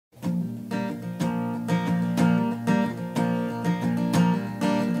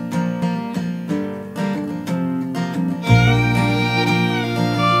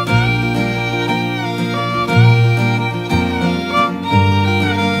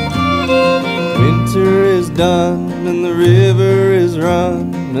Winter is done and the river is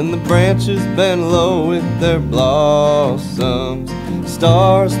run, and the branches bend low with their blossoms.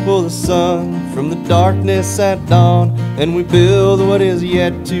 Stars pull the sun from the darkness at dawn, and we build what is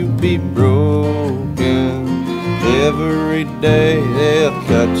yet to be broken. Every day they'll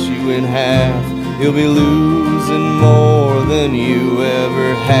cut you in half. You'll be losing more than you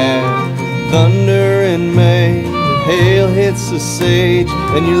ever had. Thunder in May, hail hits the sage,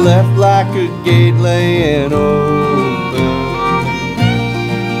 and you're left like a gate laying open.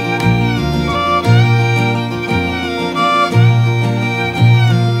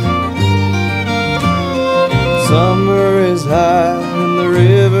 Summer is high and the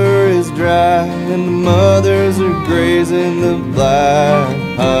river is dry, and the mothers are grazing the black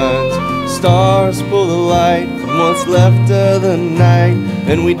pines. Stars pull the light from what's left of the night,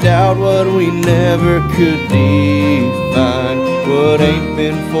 and we doubt what we never could define. What ain't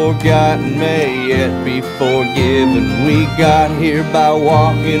been forgotten may yet be forgiven. We got here by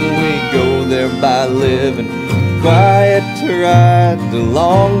walking, we go there by living. Quiet to ride, the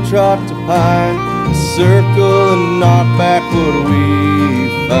long trot to pine, a circle and knock back what we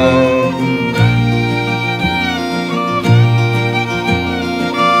find.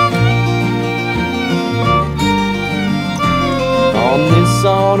 On this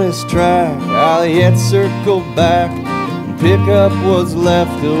honest track, I'll yet circle back and pick up what's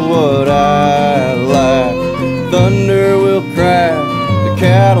left of what I lack. Thunder will crack, the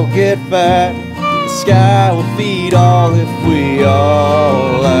cattle get fat, the sky will feed all if we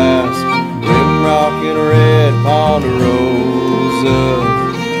all ask. Rimrock and Red Ponderosa,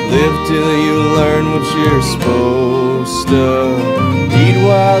 live till you learn what you're supposed to. Eat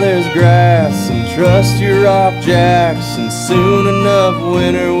while there's grass and trust your Rockjacks, and soon enough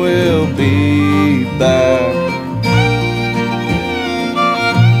winter will be back.